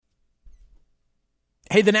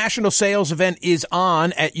Hey, the national sales event is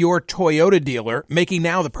on at your Toyota dealer, making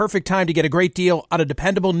now the perfect time to get a great deal on a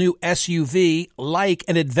dependable new SUV like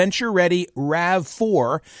an adventure-ready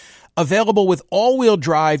RAV4. Available with all-wheel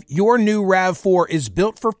drive, your new RAV4 is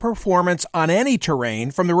built for performance on any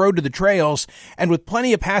terrain, from the road to the trails, and with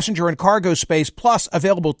plenty of passenger and cargo space, plus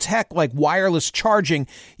available tech like wireless charging,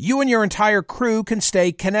 you and your entire crew can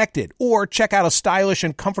stay connected. Or check out a stylish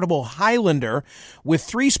and comfortable Highlander with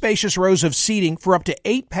 3 spacious rows of seating for up to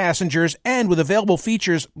 8 passengers and with available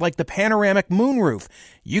features like the panoramic moonroof.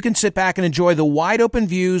 You can sit back and enjoy the wide-open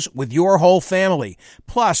views with your whole family.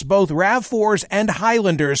 Plus, both RAV4s and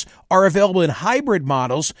Highlanders are available in hybrid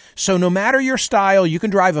models, so no matter your style, you can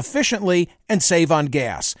drive efficiently and save on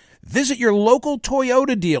gas. Visit your local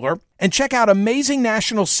Toyota dealer and check out amazing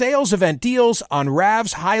national sales event deals on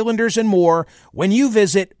RAVs, Highlanders, and more when you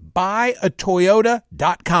visit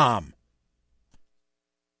buyatoyota.com.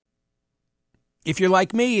 If you're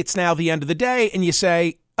like me, it's now the end of the day and you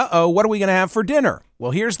say, what are we going to have for dinner?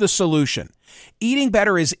 Well, here's the solution. Eating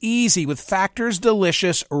better is easy with Factor's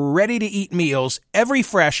delicious, ready-to-eat meals. Every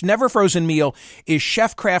fresh, never frozen meal is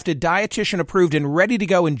chef-crafted, dietitian-approved, and ready to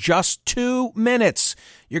go in just 2 minutes.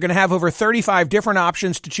 You're going to have over 35 different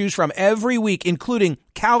options to choose from every week, including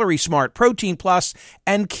Calorie Smart, Protein Plus,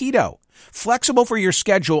 and Keto. Flexible for your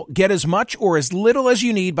schedule, get as much or as little as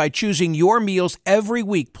you need by choosing your meals every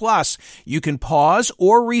week. Plus, you can pause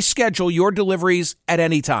or reschedule your deliveries at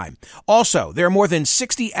any time. Also, there are more than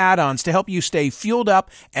 60 add-ons to help you stay fueled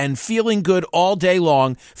up and feeling good all day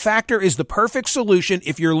long. Factor is the perfect solution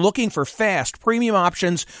if you're looking for fast, premium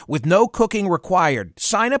options with no cooking required.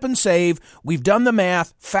 Sign up and save. We've done the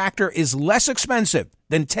math. Factor is less expensive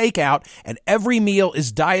than takeout, and every meal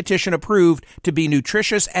is dietitian approved to be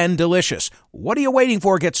nutritious and delicious. What are you waiting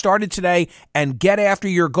for? Get started today and get after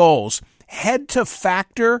your goals. Head to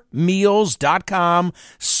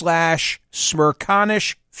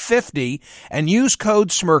factormeals.com/Smerconish50 and use code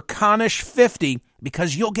Smerconish50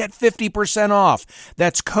 because you'll get 50% off.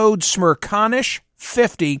 That's code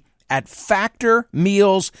Smerconish50 at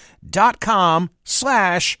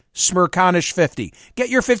factormeals.com/Smerconish50. Get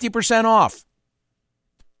your 50% off.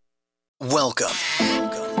 Welcome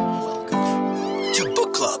to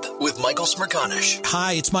Book Club with Michael Smerconish.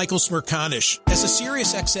 Hi, it's Michael Smerconish. As a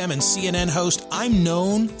SiriusXM and CNN host, I'm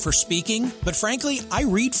known for speaking, but frankly, I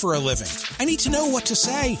read for a living. I need to know what to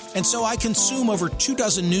say, and so I consume over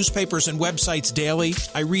 24 newspapers and websites daily.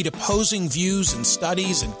 I read opposing views and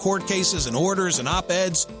studies and court cases and orders and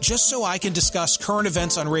op-eds just so I can discuss current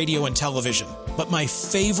events on radio and television. But my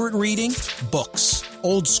favorite reading? Books.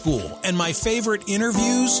 Old school. And my favorite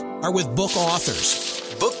interviews are with book authors.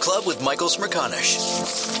 Book Club with Michael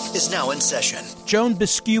Smerconish is now in session. Joan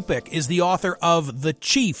Biskupic is the author of The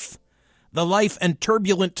Chief, The Life and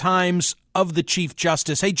Turbulent Times of the Chief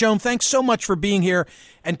Justice. Hey, Joan, thanks so much for being here,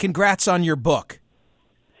 and congrats on your book.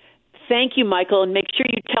 Thank you, Michael, and make sure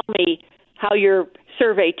you tell me how your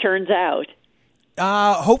survey turns out.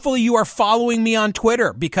 Hopefully you are following me on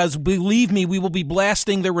Twitter, because believe me, we will be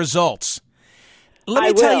blasting the results. Let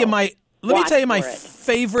me tell you my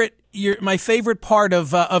favorite part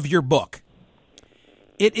of your book.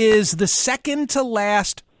 It is the second to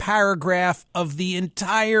last paragraph of the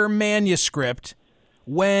entire manuscript,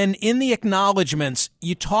 when in the acknowledgments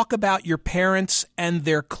you talk about your parents and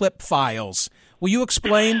their clip files. Will you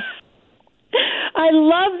explain? I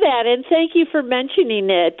love that, and thank you for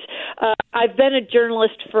mentioning it. I've been a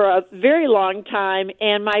journalist for a very long time,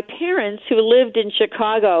 and my parents, who lived in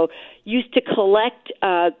Chicago, used to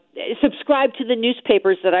subscribe to the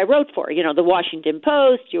newspapers that I wrote for, the Washington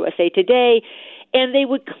Post, USA Today, and they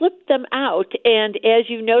would clip them out. And as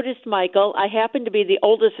you noticed, Michael, I happen to be the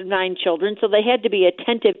oldest of 9 children, so they had to be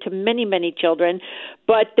attentive to many, many children,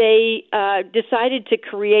 but they decided to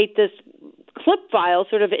create this clip file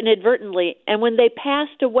sort of inadvertently. And when they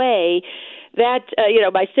passed away, that,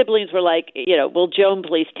 my siblings were like, will Joan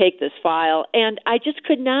please take this file? And I just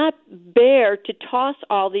could not bear to toss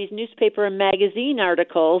all these newspaper and magazine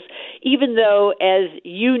articles, even though, as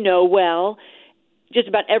you know well, just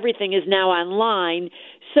about everything is now online.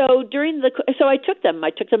 So I took them. I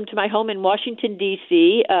took them to my home in Washington,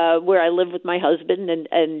 D.C., where I live with my husband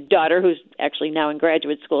and daughter, who's actually now in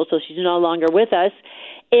graduate school, so she's no longer with us.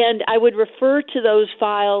 And I would refer to those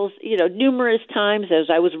files, numerous times as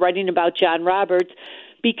I was writing about John Roberts,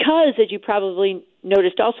 because, as you probably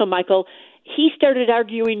noticed also, Michael, he started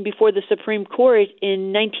arguing before the Supreme Court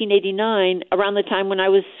in 1989, around the time when I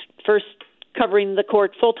was first covering the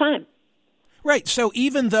court full time. Right. So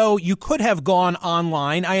even though you could have gone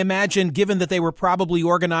online, I imagine, given that they were probably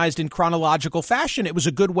organized in chronological fashion, it was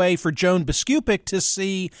a good way for Joan Biskupic to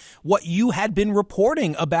see what you had been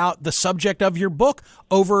reporting about the subject of your book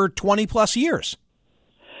over 20 plus years.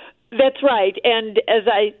 That's right. And as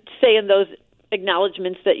I say in those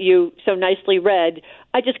acknowledgments that you so nicely read,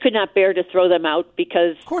 I just could not bear to throw them out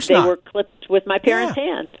because they were clipped with my parents'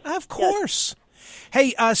 hands. Of course. Yes.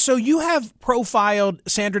 Hey, so you have profiled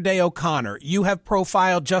Sandra Day O'Connor. You have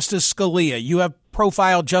profiled Justice Scalia. You have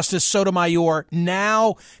profiled Justice Sotomayor.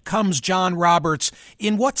 Now comes John Roberts.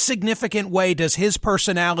 In what significant way does his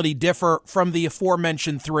personality differ from the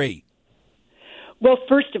aforementioned three? Well,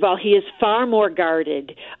 first of all, he is far more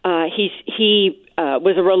guarded. He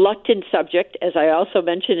was a reluctant subject, as I also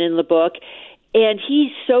mentioned in the book, and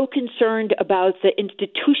he's so concerned about the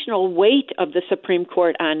institutional weight of the Supreme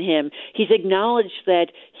Court on him. He's acknowledged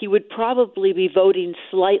that he would probably be voting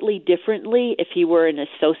slightly differently if he were an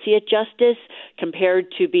associate justice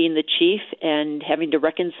compared to being the chief and having to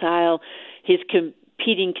reconcile his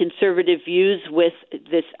competing conservative views with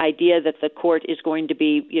this idea that the court is going to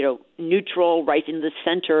be, neutral, right in the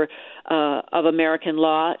center of American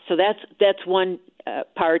law. So that's one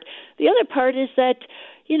part. The other part is that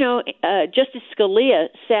Justice Scalia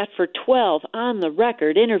sat for 12 on the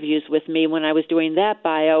record interviews with me when I was doing that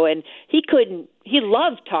bio, and he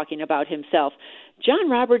loved talking about himself. John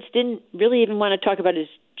Roberts didn't really even want to talk about his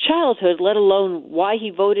childhood, let alone why he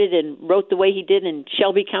voted and wrote the way he did in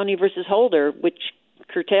Shelby County versus Holder, which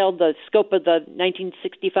curtailed the scope of the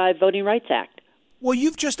 1965 Voting Rights Act. Well,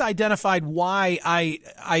 you've just identified why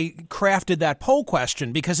I crafted that poll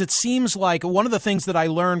question, because it seems like one of the things that I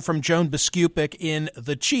learned from Joan Biskupic in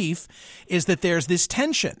The Chief is that there's this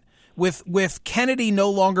tension. With Kennedy no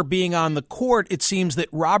longer being on the court, it seems that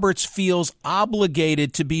Roberts feels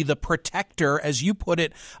obligated to be the protector, as you put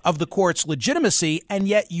it, of the court's legitimacy. And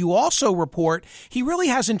yet you also report he really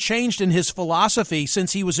hasn't changed in his philosophy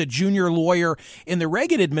since he was a junior lawyer in the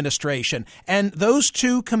Reagan administration. And those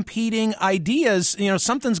two competing ideas,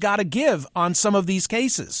 something's got to give on some of these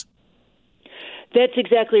cases. That's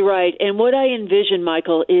exactly right. And what I envision,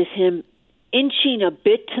 Michael, is him inching a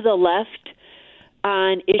bit to the left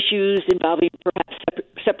on issues involving perhaps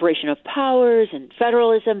separation of powers and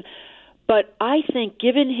federalism. But I think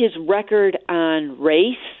given his record on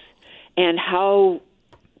race and how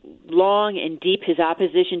long and deep his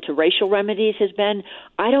opposition to racial remedies has been,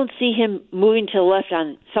 I don't see him moving to the left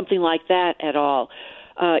on something like that at all.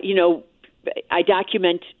 I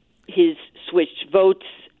document his switched votes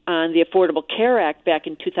on the Affordable Care Act back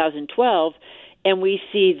in 2012, and we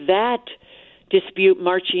see that dispute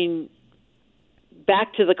marching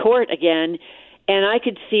back to the court again, and I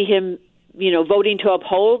could see him, voting to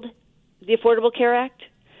uphold the Affordable Care Act,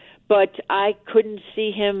 but I couldn't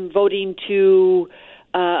see him voting to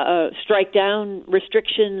strike down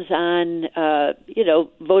restrictions on,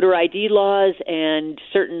 voter ID laws and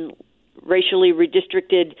certain racially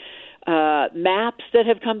redistricted maps that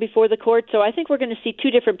have come before the court. So I think we're going to see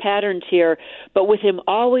two different patterns here, but with him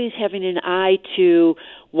always having an eye to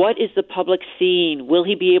what is the public seeing? Will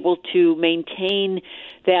he be able to maintain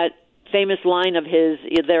that famous line of his,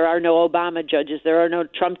 there are no Obama judges, there are no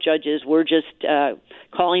Trump judges, we're just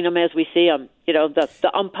calling them as we see them,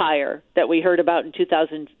 the umpire that we heard about in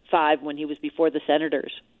 2005 when he was before the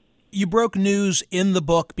senators. You broke news in the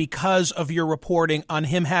book because of your reporting on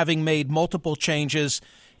him having made multiple changes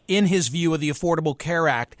in his view of the Affordable Care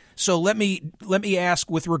Act. So let me ask,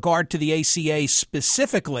 with regard to the ACA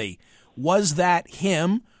specifically, was that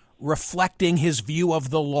him reflecting his view of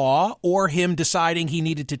the law, or him deciding he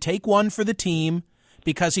needed to take one for the team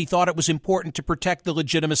because he thought it was important to protect the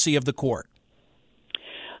legitimacy of the court?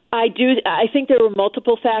 I think there were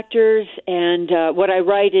multiple factors, and what I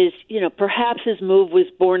write is, perhaps his move was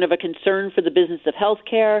born of a concern for the business of health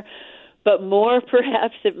care, but more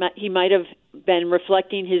perhaps he might have been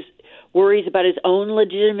reflecting his worries about his own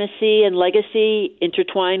legitimacy and legacy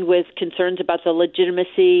intertwined with concerns about the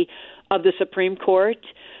legitimacy of the Supreme Court.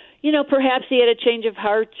 Perhaps he had a change of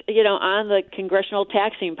heart, on the congressional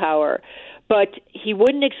taxing power, but he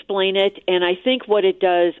wouldn't explain it. And I think what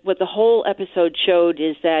the whole episode showed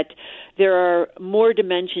is that there are more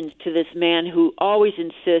dimensions to this man who always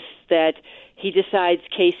insists that he decides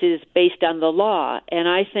cases based on the law. And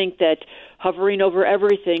I think that hovering over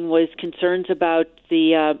everything was concerns about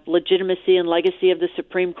the legitimacy and legacy of the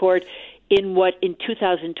Supreme Court in what in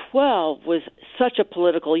 2012 was such a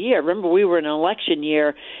political year. Remember, we were in an election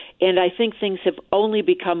year, and I think things have only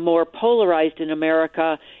become more polarized in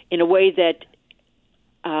America in a way that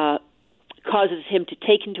causes him to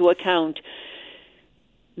take into account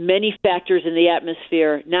many factors in the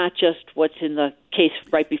atmosphere, not just what's in the case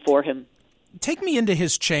right before him. Take me into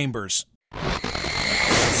his chambers.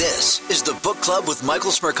 This is the Book Club with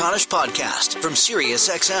Michael Smerconish podcast from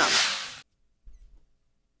SiriusXM.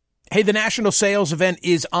 Hey, the national sales event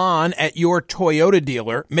is on at your Toyota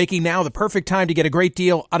dealer, making now the perfect time to get a great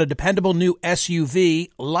deal on a dependable new SUV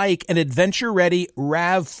like an adventure-ready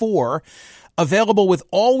RAV4. Available with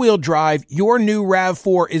all-wheel drive, your new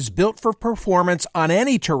RAV4 is built for performance on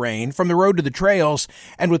any terrain, from the road to the trails,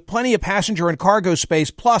 and with plenty of passenger and cargo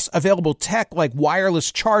space, plus available tech like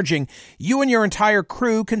wireless charging, you and your entire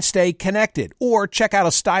crew can stay connected. Or check out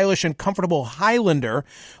a stylish and comfortable Highlander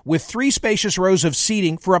with 3 spacious rows of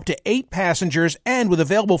seating for up to 8 passengers and with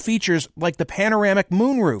available features like the panoramic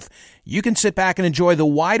moonroof. You can sit back and enjoy the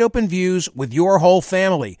wide-open views with your whole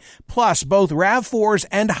family. Plus, both RAV4s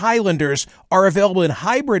and Highlanders are available in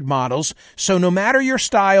hybrid models, so no matter your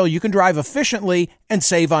style, you can drive efficiently and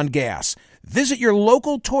save on gas. Visit your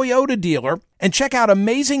local Toyota dealer and check out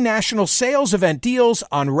amazing national sales event deals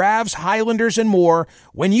on RAVs, Highlanders, and more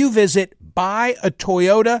when you visit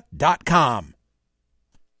buyatoyota.com.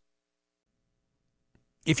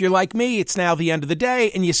 If you're like me, it's now the end of the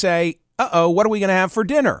day and you say, what are we going to have for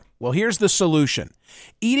dinner? Well, here's the solution.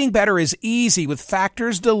 Eating better is easy with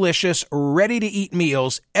Factor's delicious, ready-to-eat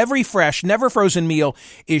meals. Every fresh, never frozen meal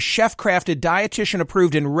is chef-crafted,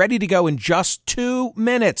 dietitian-approved, and ready to go in just 2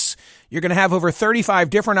 minutes. You're going to have over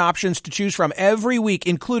 35 different options to choose from every week,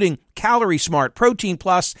 including Calorie Smart, Protein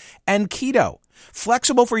Plus, and Keto.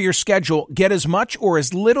 Flexible for your schedule, get as much or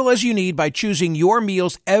as little as you need by choosing your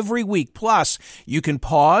meals every week. Plus, you can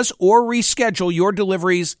pause or reschedule your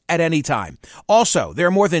deliveries at any time. Also, there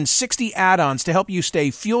are more than 60 add-ons to help you stay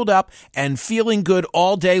fueled up and feeling good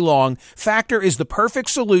all day long. Factor is the perfect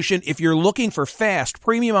solution if you're looking for fast,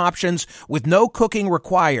 premium options with no cooking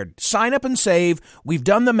required. Sign up and save. We've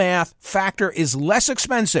done the math. Factor is less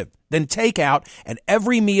expensive than takeout, and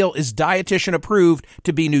every meal is dietitian approved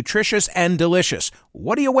to be nutritious and delicious.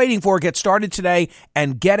 What are you waiting for? Get started today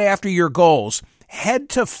and get after your goals. Head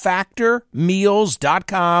to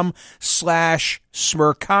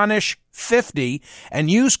factormeals.com/Smerconish50 and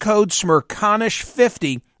use code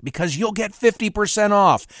Smerconish50 because you'll get 50%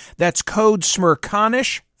 off. That's code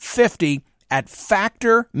Smerconish50 at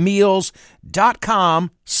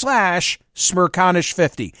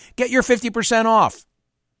factormeals.com/Smerconish50. Get your 50% off.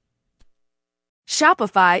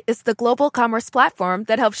 Shopify is the global commerce platform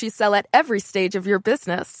that helps you sell at every stage of your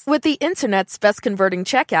business. With the internet's best converting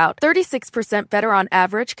checkout, 36% better on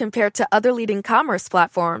average compared to other leading commerce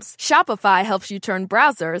platforms, Shopify helps you turn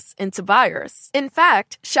browsers into buyers. In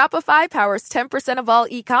fact, Shopify powers 10% of all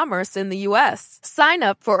e-commerce in the U.S. Sign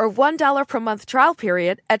up for a $1 per month trial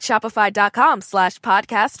period at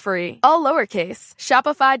shopify.com/podcast-free. All lowercase,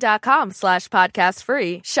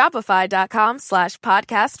 shopify.com/podcast-free,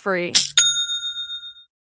 shopify.com/podcast-free.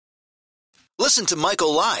 Listen to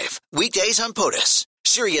Michael live weekdays on POTUS,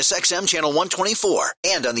 SiriusXM Channel 124,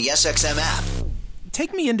 and on the SXM app.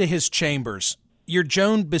 Take me into his chambers. You're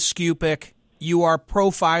Joan Biskupic. You are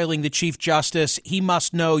profiling the Chief Justice. He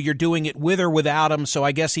must know you're doing it with or without him, so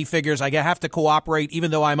I guess he figures I have to cooperate,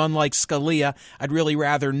 even though I'm unlike Scalia. I'd really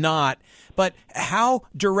rather not. But how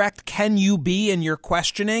direct can you be in your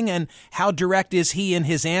questioning, and how direct is he in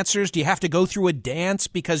his answers? Do you have to go through a dance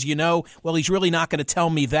because he's really not going to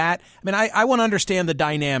tell me that? I mean, I want to understand the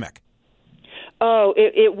dynamic. Oh,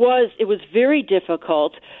 it was very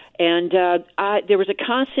difficult. And there was a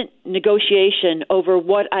constant negotiation over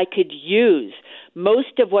what I could use.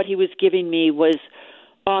 Most of what he was giving me was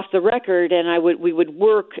off the record, and we would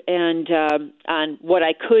work on what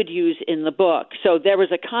I could use in the book. So there was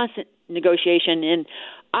a constant negotiation, and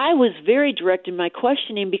I was very direct in my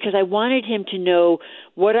questioning because I wanted him to know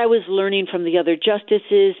what I was learning from the other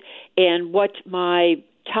justices and what my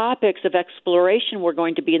topics of exploration were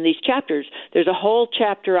going to be in these chapters. There's a whole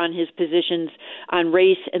chapter on his positions on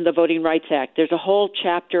race and the Voting Rights Act. There's a whole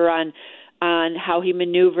chapter on how he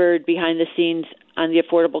maneuvered behind the scenes on the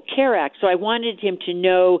Affordable Care Act. So I wanted him to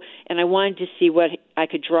know, and I wanted to see what I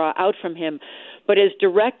could draw out from him. But as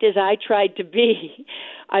direct as I tried to be,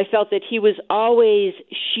 I felt that he was always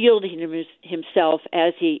shielding himself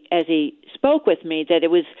as he spoke with me. That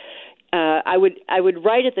it was I would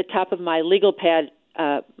write at the top of my legal pad,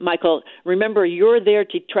 Michael, remember, you're there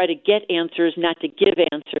to try to get answers, not to give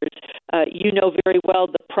answers. You know very well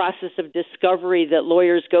the process of discovery that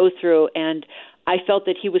lawyers go through, and I felt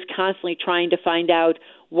that he was constantly trying to find out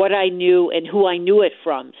what I knew and who I knew it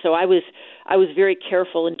from. So I was very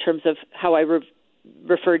careful in terms of how I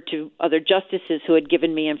referred to other justices who had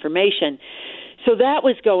given me information. So that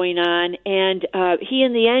was going on, and he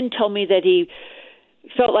in the end told me that he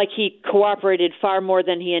felt like he cooperated far more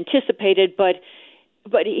than he anticipated, but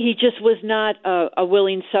he just was not a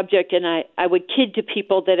willing subject. And I would kid to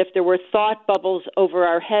people that if there were thought bubbles over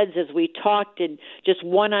our heads as we talked and just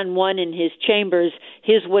one-on-one in his chambers,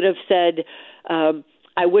 his would have said,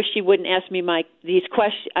 I wish she wouldn't ask me these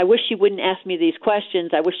questions. I wish she wouldn't ask me these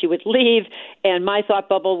questions. I wish she would leave. And my thought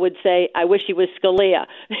bubble would say, I wish he was Scalia,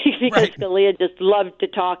 because right. Scalia just loved to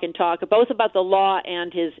talk, both about the law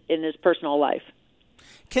and in his personal life.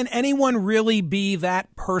 Can anyone really be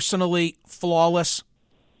that personally flawless?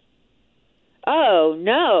 Oh,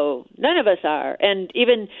 no, none of us are. And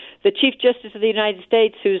even the Chief Justice of the United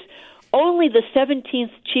States, who's only the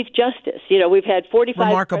 17th Chief Justice. We've had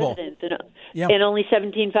 45 presidents and only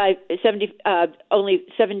 17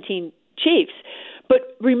 chiefs.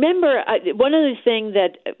 But remember, one other thing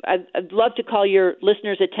that I'd love to call your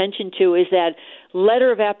listeners' attention to is that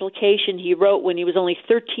letter of application he wrote when he was only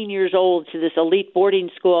 13 years old to this elite boarding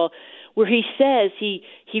school, where he says he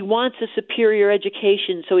wants a superior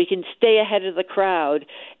education so he can stay ahead of the crowd.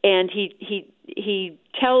 And he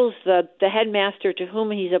tells the headmaster to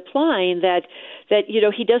whom he's applying that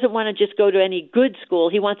he doesn't want to just go to any good school.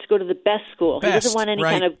 He wants to go to the best school. He doesn't want any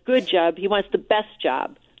kind of good job. He wants the best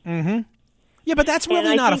job. Mm-hmm. Yeah, but that's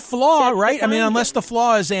really not a flaw, right? I mean, unless the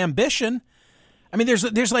flaw is ambition. I mean,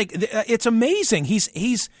 there's like, it's amazing.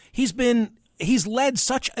 He's led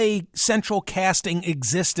such a central casting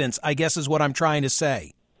existence, I guess is what I'm trying to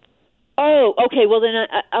say. Oh, okay. Well, then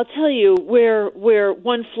I'll tell you where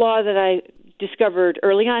one flaw that I discovered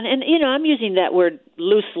early on, and I'm using that word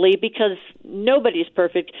loosely because nobody's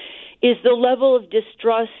perfect, is the level of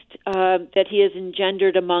distrust that he has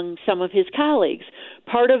engendered among some of his colleagues.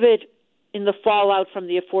 Part of it in the fallout from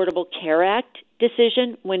the Affordable Care Act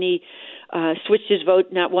decision when he switched his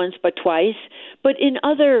vote not once but twice, but in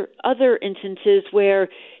other instances where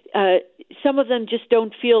some of them just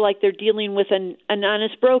don't feel like they're dealing with an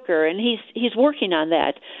honest broker, and he's working on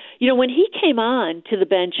that. When he came on to the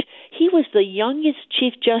bench, he was the youngest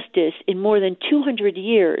Chief Justice in more than 200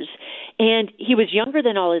 years, and he was younger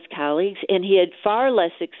than all his colleagues, and he had far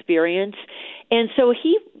less experience, and so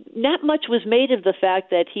not much was made of the fact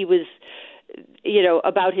that he was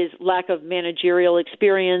about his lack of managerial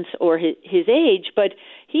experience or his age, but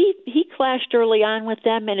he clashed early on with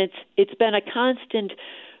them, and it's been a constant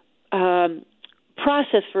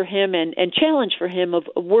process for him and challenge for him of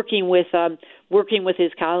working with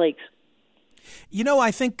his colleagues.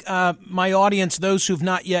 I think my audience, those who've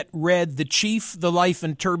not yet read The Chief, The Life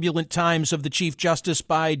and Turbulent Times of the Chief Justice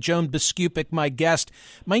by Joan Biskupic, my guest,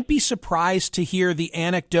 might be surprised to hear the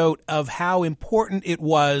anecdote of how important it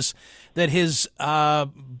was that his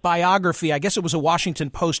biography, I guess it was a Washington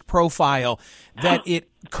Post profile, that it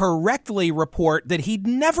correctly report that he'd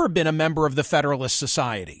never been a member of the Federalist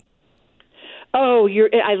Society. Oh,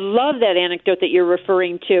 I love that anecdote that you're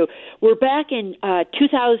referring to. We're back in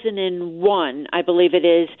 2001, I believe it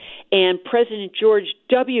is, and President George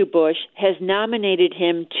W. Bush has nominated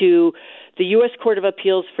him to the U.S. Court of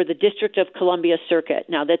Appeals for the District of Columbia Circuit.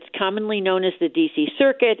 Now, that's commonly known as the D.C.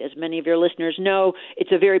 Circuit. As many of your listeners know,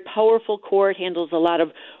 it's a very powerful court, handles a lot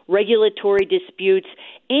of regulatory disputes,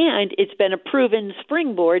 and it's been a proven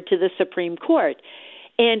springboard to the Supreme Court.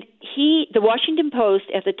 And the Washington Post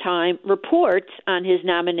at the time reports on his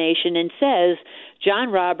nomination and says John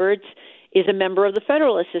Roberts is a member of the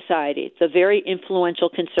Federalist Society. It's a very influential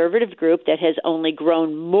conservative group that has only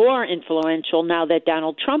grown more influential now that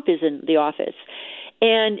Donald Trump is in the office.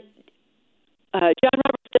 And John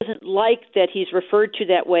Roberts doesn't like that he's referred to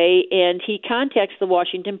that way, and he contacts the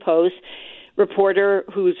Washington Post reporter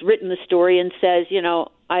who's written the story and says,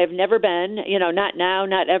 I have never been, not now,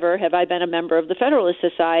 not ever, have I been a member of the Federalist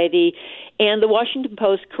Society. And the Washington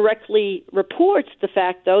Post correctly reports the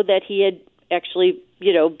fact, though, that he had actually,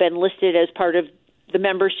 been listed as part of the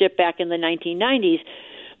membership back in the 1990s.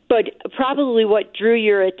 But probably what drew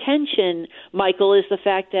your attention, Michael, is the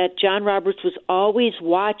fact that John Roberts was always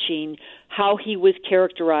watching how he was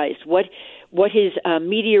characterized, what his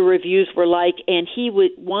media reviews were like, and he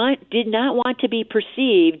did not want to be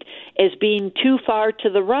perceived as being too far to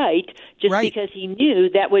the right, because he knew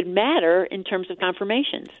that would matter in terms of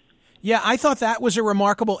confirmations. Yeah, I thought that was a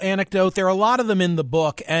remarkable anecdote. There are a lot of them in the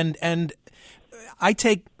book, and I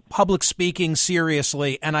take public speaking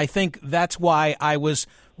seriously, and I think that's why I was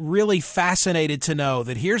really fascinated to know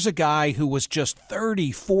that here's a guy who was just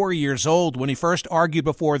 34 years old when he first argued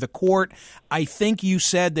before the court. I think you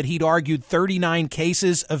said that he'd argued 39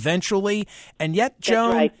 cases eventually, and yet,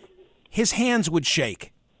 Joan, his hands would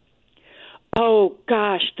shake. Oh,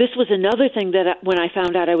 gosh, this was another thing that when I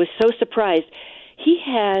found out, I was so surprised.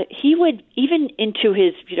 he would, even into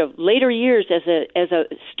his later years as a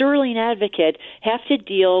sterling advocate, have to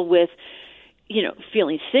deal with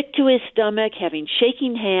feeling sick to his stomach, having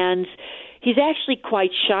shaking hands. He's actually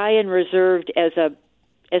quite shy and reserved as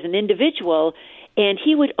an individual, and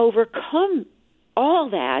he would overcome all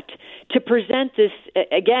that to present this,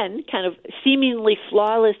 again, kind of seemingly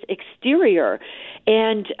flawless exterior.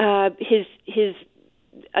 And his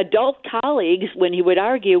adult colleagues, when he would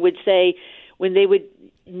argue, would say, when they would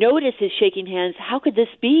notice his shaking hands, how could this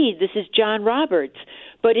be? This is John Roberts.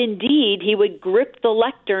 But indeed, he would grip the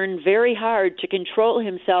lectern very hard to control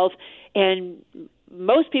himself, and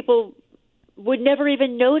most people would never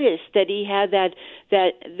even notice that he had that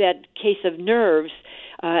case of nerves.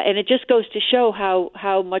 And it just goes to show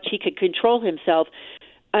how much he could control himself.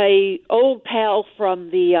 A old pal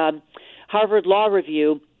from the Harvard Law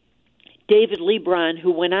Review, David Lebron,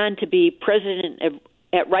 who went on to be president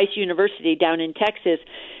at Rice University down in Texas,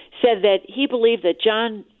 said that he believed that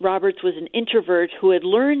John Roberts was an introvert who had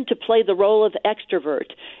learned to play the role of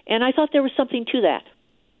extrovert. And I thought there was something to that.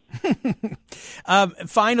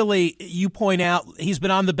 Finally, you point out he's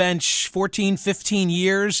been on the bench 14, 15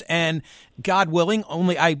 years, and God willing,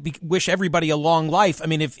 only I wish everybody a long life. I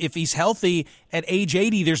mean, if he's healthy at age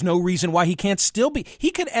 80, there's no reason why he can't still be.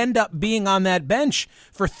 He could end up being on that bench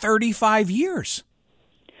for 35 years.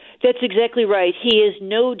 That's exactly right. He is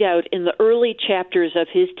no doubt in the early chapters of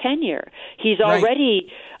his tenure. He's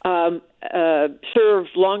already served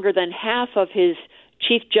longer than half of his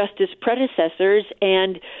Chief Justice predecessors,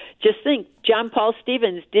 and just think, John Paul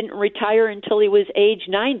Stevens didn't retire until he was age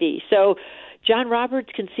 90. So John Roberts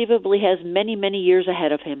conceivably has many, many years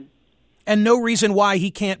ahead of him. And no reason why he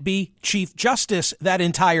can't be Chief Justice that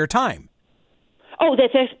entire time. Oh,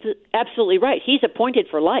 that's absolutely right. He's appointed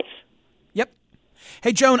for life. Yep.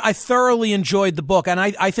 Hey, Joan, I thoroughly enjoyed the book, and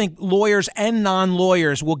I think lawyers and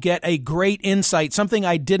non-lawyers will get a great insight. Something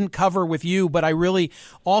I didn't cover with you, but I really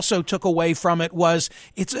also took away from it was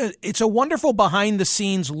it's a wonderful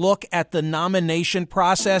behind-the-scenes look at the nomination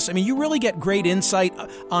process. I mean, you really get great insight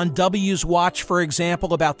on W's Watch, for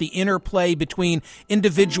example, about the interplay between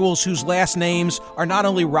individuals whose last names are not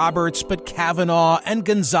only Roberts, but Kavanaugh and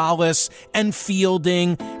Gonzalez and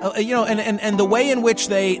Fielding, and the way in which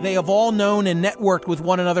they have all known and networked with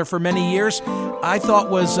one another for many years, I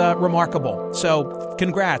thought was remarkable. So,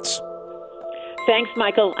 congrats. Thanks,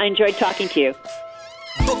 Michael. I enjoyed talking to you.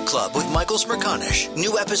 Book Club with Michael Smerconish.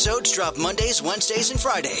 New episodes drop Mondays, Wednesdays, and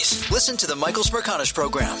Fridays. Listen to the Michael Smerconish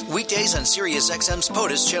program weekdays on SiriusXM's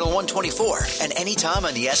POTUS Channel 124 and anytime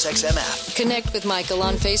on the SXM app. Connect with Michael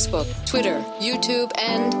on Facebook, Twitter, YouTube,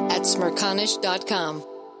 and at Smerconish.com.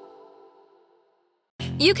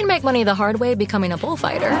 You can make money the hard way becoming a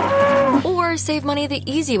bullfighter, or save money the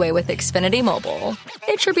easy way with Xfinity Mobile.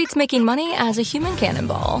 It sure beats making money as a human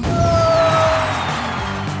cannonball.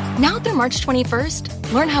 Now through March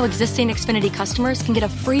 21st, learn how existing Xfinity customers can get a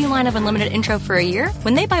free line of unlimited intro for a year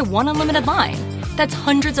when they buy one unlimited line. That's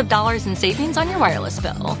hundreds of dollars in savings on your wireless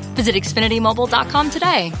bill. Visit XfinityMobile.com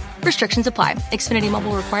today. Restrictions apply. Xfinity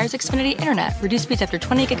Mobile requires Xfinity Internet. Reduced speeds after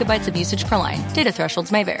 20 gigabytes of usage per line. Data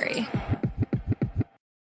thresholds may vary.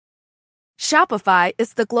 Shopify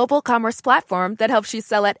is the global commerce platform that helps you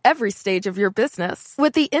sell at every stage of your business.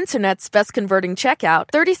 With the internet's best converting checkout,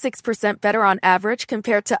 36% better on average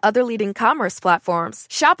compared to other leading commerce platforms,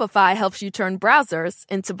 Shopify helps you turn browsers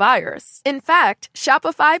into buyers. In fact,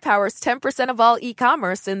 Shopify powers 10% of all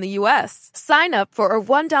e-commerce in the U.S. Sign up for a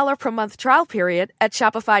 $1 per month trial period at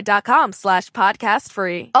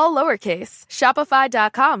shopify.com/podcastfree. All lowercase,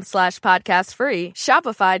 shopify.com/podcastfree,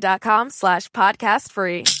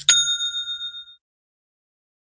 shopify.com/podcastfree.